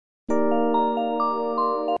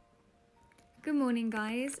morning,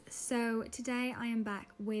 guys. So today I am back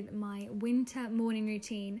with my winter morning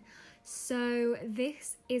routine. So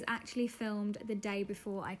this is actually filmed the day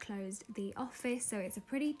before I closed the office, so it's a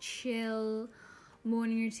pretty chill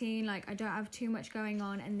morning routine. Like, I don't have too much going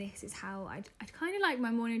on, and this is how I'd kind of like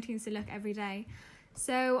my morning routines to look every day.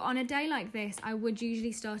 So on a day like this, I would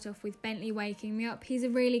usually start off with Bentley waking me up. He's a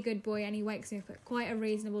really good boy and he wakes me up at quite a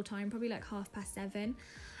reasonable time, probably like 7:30.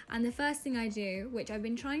 And the first thing I do, which I've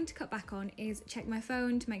been trying to cut back on, is check my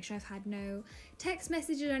phone to make sure I've had no text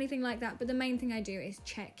messages or anything like that. But the main thing I do is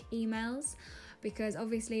check emails, because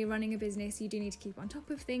obviously running a business, you do need to keep on top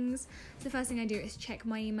of things. So the first thing I do is check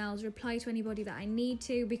my emails, reply to anybody that I need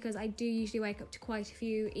to, because I do usually wake up to quite a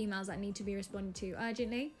few emails that need to be responded to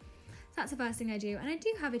urgently. So that's the first thing I do. And I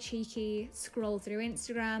do have a cheeky scroll through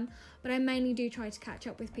Instagram, but I mainly do try to catch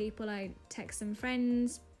up with people. I text some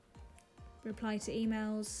friends, reply to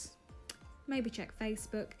emails, maybe check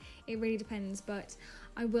Facebook. It really depends, but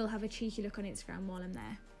I will have a cheeky look on Instagram while I'm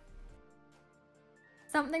there.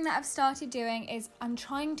 Something that I've started doing is I'm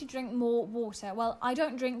trying to drink more water. Well, I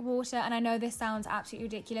don't drink water, and I know this sounds absolutely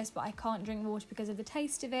ridiculous, but I can't drink water because of the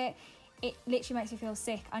taste of it. It literally makes me feel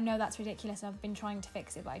sick. I know that's ridiculous, and I've been trying to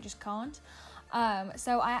fix it, but I just can't.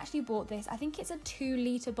 So I actually bought this. I think it's a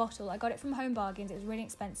 2-litre bottle. I got it from Home Bargains. It was really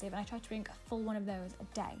expensive, and I try to drink a full one of those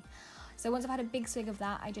a day. So once I've had a big swig of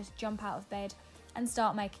that, I just jump out of bed and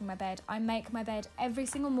start making my bed. I make my bed every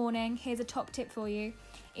single morning. Here's a top tip for you.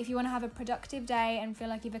 If you want to have a productive day and feel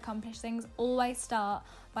like you've accomplished things, always start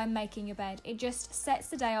by making your bed. It just sets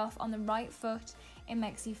the day off on the right foot. It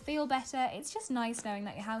makes you feel better. It's just nice knowing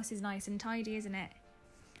that your house is nice and tidy, isn't it?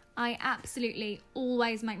 I absolutely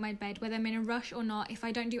always make my bed, whether I'm in a rush or not. If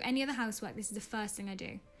I don't do any other housework, this is the first thing I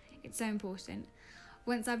do. It's so important.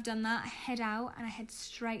 Once I've done that, I head out and I head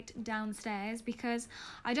straight downstairs, because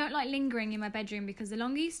I don't like lingering in my bedroom, because the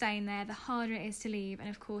longer you stay in there, the harder it is to leave. And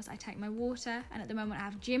of course, I take my water, and at the moment I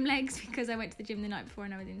have gym legs because I went to the gym the night before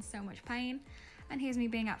and I was in so much pain. And here's me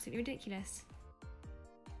being absolutely ridiculous.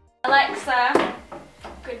 Alexa,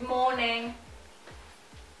 good morning.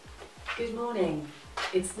 Good morning.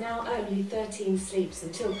 It's now only 13 sleeps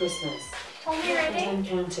until Christmas. Told me already? I'm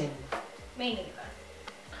counting. Me neither.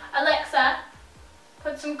 Alexa,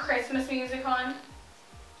 put some Christmas music on.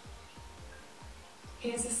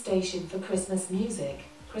 Here's a station for Christmas music.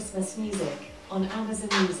 Christmas music on Amazon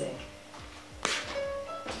Music.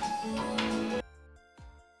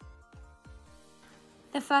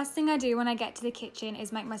 The first thing I do when I get to the kitchen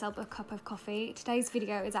is make myself a cup of coffee. Today's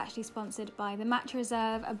video is actually sponsored by the Matcha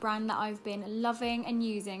Reserve, a brand that I've been loving and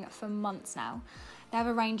using for months now. They have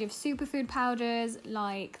a range of superfood powders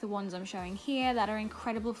like the ones I'm showing here that are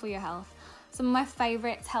incredible for your health. Some of my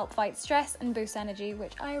favourites help fight stress and boost energy,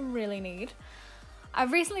 which I really need.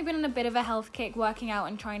 I've recently been on a bit of a health kick, working out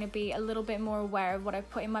and trying to be a little bit more aware of what I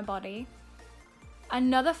put in my body.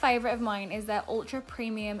 Another favourite of mine is their ultra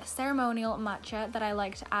premium ceremonial matcha that I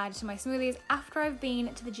like to add to my smoothies after I've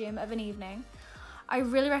been to the gym of an evening. I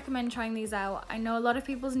really recommend trying these out. I know a lot of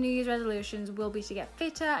people's New Year's resolutions will be to get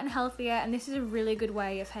fitter and healthier, and this is a really good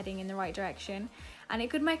way of heading in the right direction, and it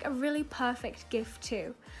could make a really perfect gift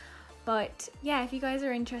too. But yeah, if you guys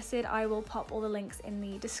are interested, I will pop all the links in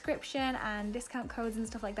the description and discount codes and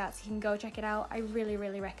stuff like that, so you can go check it out. I really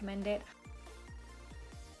recommend it.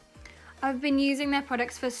 I've been using their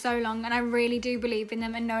products for so long, and I really do believe in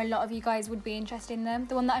them and know a lot of you guys would be interested in them.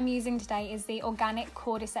 The one that I'm using today is the organic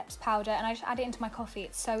cordyceps powder, and I just add it into my coffee.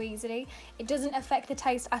 It's so easy. It doesn't affect the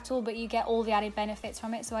taste at all, but you get all the added benefits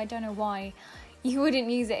from it, so I don't know why you wouldn't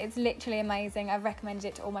use it. It's literally amazing. I've recommended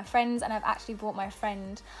it to all my friends, and I've actually bought my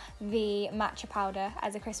friend the matcha powder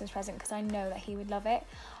as a Christmas present because I know that he would love it.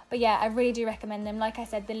 But yeah, I really do recommend them. Like I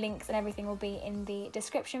said, the links and everything will be in the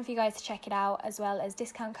description for you guys to check it out, as well as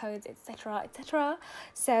discount codes, etc, etc.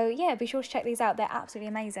 So yeah, be sure to check these out. They're absolutely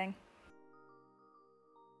amazing.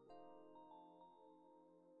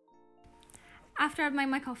 After I've made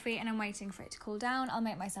my coffee and I'm waiting for it to cool down, I'll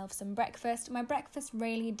make myself some breakfast. My breakfast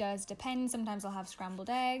really does depend. Sometimes I'll have scrambled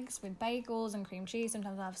eggs with bagels and cream cheese.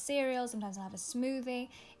 Sometimes I'll have cereal. Sometimes I'll have a smoothie.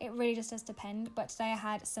 It really just does depend. But today I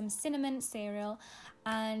had some cinnamon cereal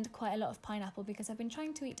and quite a lot of pineapple, because I've been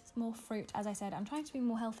trying to eat more fruit. As I said, I'm trying to be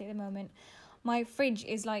more healthy at the moment. My fridge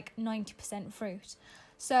is like 90% fruit.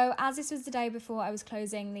 So as this was the day before I was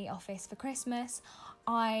closing the office for Christmas,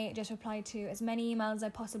 I just replied to as many emails as I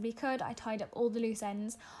possibly could. I tied up all the loose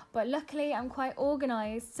ends, but luckily I'm quite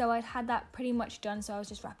organised, so I'd had that pretty much done. So I was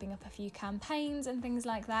just wrapping up a few campaigns and things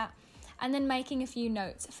like that, and then making a few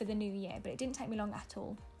notes for the new year, but it didn't take me long at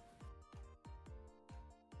all.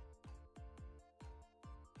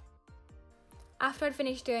 After I'd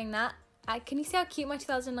finished doing that, Can you see how cute my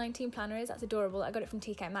 2019 planner is? That's adorable. I got it from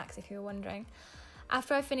TK Maxx if you were wondering.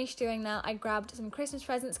 After I finished doing that, I grabbed some Christmas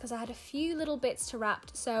presents because I had a few little bits to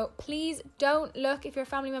wrap. So please don't look, if you're a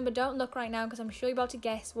family member, don't look right now because I'm sure you're about to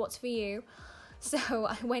guess what's for you. So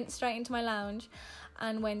I went straight into my lounge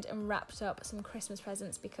and went and wrapped up some Christmas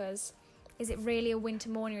presents because is it really a winter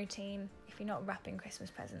morning routine if you're not wrapping Christmas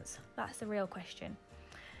presents? That's the real question.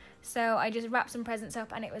 So I just wrapped some presents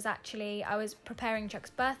up, and it was actually, I was preparing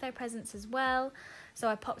Chuck's birthday presents as well. So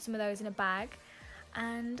I popped some of those in a bag,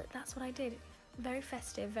 and that's what I did. Very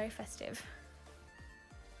festive, very festive.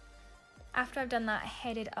 After I've done that, I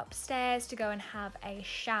headed upstairs to go and have a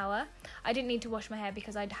shower. I didn't need to wash my hair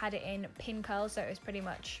because I'd had it in pin curls, so it was pretty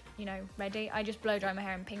much, you know, ready. I just blow dry my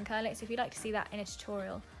hair and pin curl it, so if you'd like to see that in a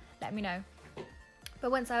tutorial, let me know. But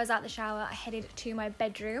once I was out the shower, I headed to my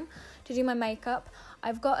bedroom to do my makeup.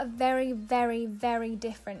 I've got a very, very, very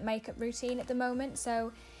different makeup routine at the moment.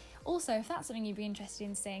 So also, if that's something you'd be interested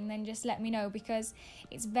in seeing, then just let me know because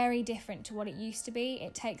it's very different to what it used to be.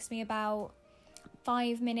 It takes me about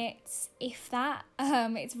 5 minutes, if that.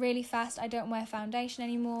 It's really fast. I don't wear foundation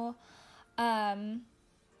anymore.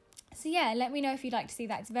 So yeah, let me know if you'd like to see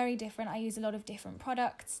that. It's very different. I use a lot of different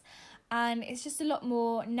products and it's just a lot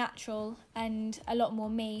more natural and a lot more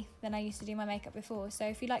me than I used to do my makeup before. So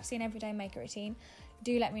if you'd like to see an everyday makeup routine,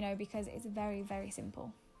 do let me know because it's very, very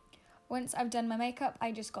simple. Once I've done my makeup,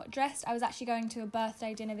 I just got dressed. I was actually going to a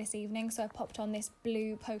birthday dinner this evening, so I popped on this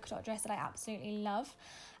blue polka dot dress that I absolutely love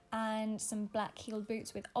and some black heeled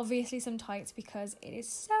boots with obviously some tights because it is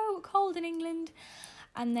so cold in England.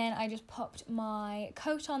 And then I just popped my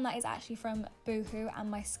coat on that is actually from Boohoo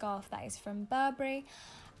and my scarf that is from Burberry.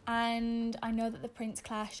 And I know that the prints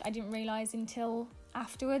clash. I didn't realise until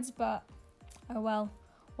afterwards, but oh well,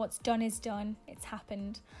 what's done is done. It's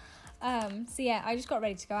happened. So yeah, I just got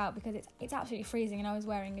ready to go out because it's absolutely freezing and I was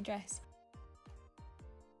wearing a dress.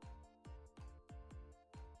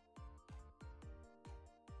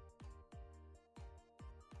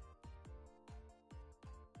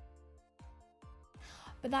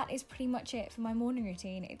 But that is pretty much it for my morning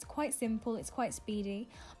routine. It's quite simple, it's quite speedy.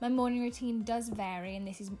 My morning routine does vary and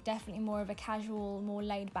this is definitely more of a casual, more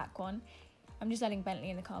laid back one. I'm just letting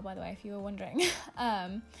Bentley in the car, by the way, if you were wondering.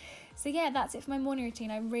 So yeah, that's it for my morning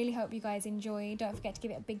routine. I really hope you guys enjoy. Don't forget to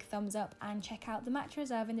give it a big thumbs up and check out the match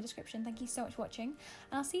reserve in the description. Thank you so much for watching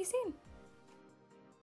and I'll see you soon.